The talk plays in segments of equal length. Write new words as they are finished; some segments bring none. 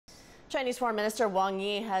Chinese Foreign Minister Wang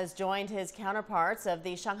Yi has joined his counterparts of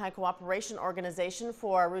the Shanghai Cooperation Organization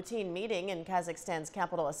for a routine meeting in Kazakhstan's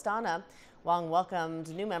capital Astana. Wang welcomed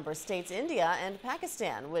new member states India and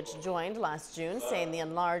Pakistan, which joined last June, saying the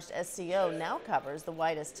enlarged SCO now covers the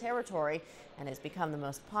widest territory and has become the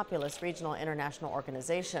most populous regional international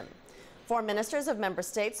organization. Foreign ministers of member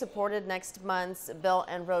states supported next month's Belt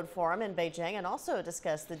and Road Forum in Beijing and also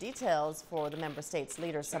discussed the details for the member states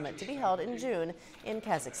leaders summit to be held in June in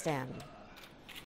Kazakhstan.